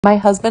My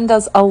husband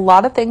does a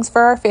lot of things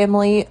for our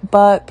family,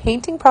 but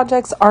painting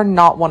projects are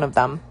not one of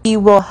them. He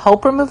will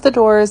help remove the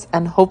doors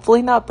and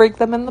hopefully not break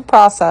them in the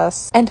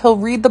process, and he'll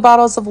read the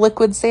bottles of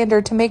liquid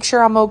sander to make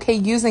sure I'm okay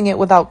using it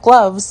without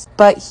gloves,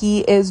 but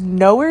he is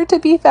nowhere to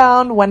be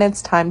found when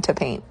it's time to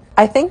paint.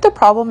 I think the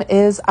problem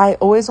is I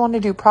always want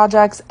to do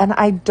projects and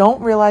I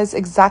don't realize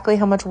exactly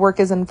how much work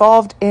is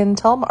involved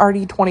until I'm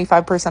already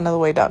 25% of the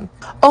way done.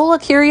 Oh,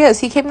 look, here he is.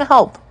 He came to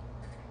help.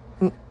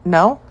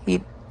 No,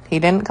 he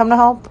didn't come to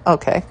help?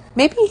 Okay.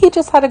 Maybe he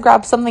just had to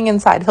grab something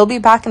inside. He'll be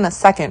back in a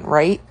second,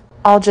 right?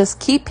 I'll just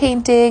keep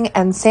painting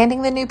and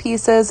sanding the new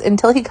pieces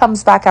until he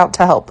comes back out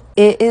to help.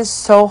 It is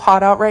so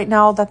hot out right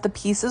now that the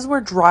pieces were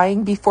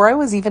drying before I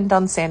was even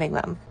done sanding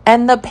them.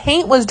 And the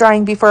paint was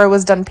drying before I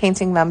was done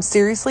painting them.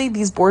 Seriously,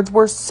 these boards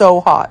were so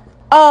hot.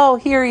 Oh,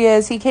 here he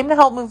is. He came to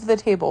help move the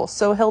table,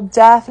 so he'll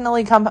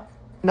definitely come.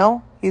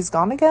 No, he's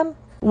gone again?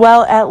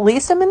 Well, at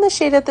least I'm in the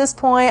shade at this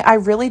point. I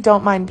really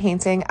don't mind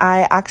painting.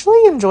 I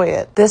actually enjoy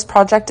it. This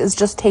project is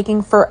just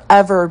taking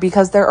forever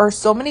because there are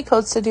so many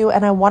coats to do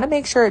and I want to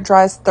make sure it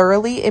dries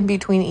thoroughly in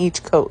between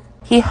each coat.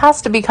 He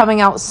has to be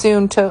coming out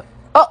soon to...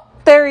 Oh,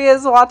 there he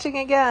is watching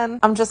again.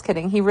 I'm just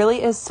kidding. He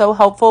really is so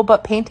helpful,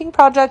 but painting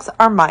projects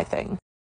are my thing.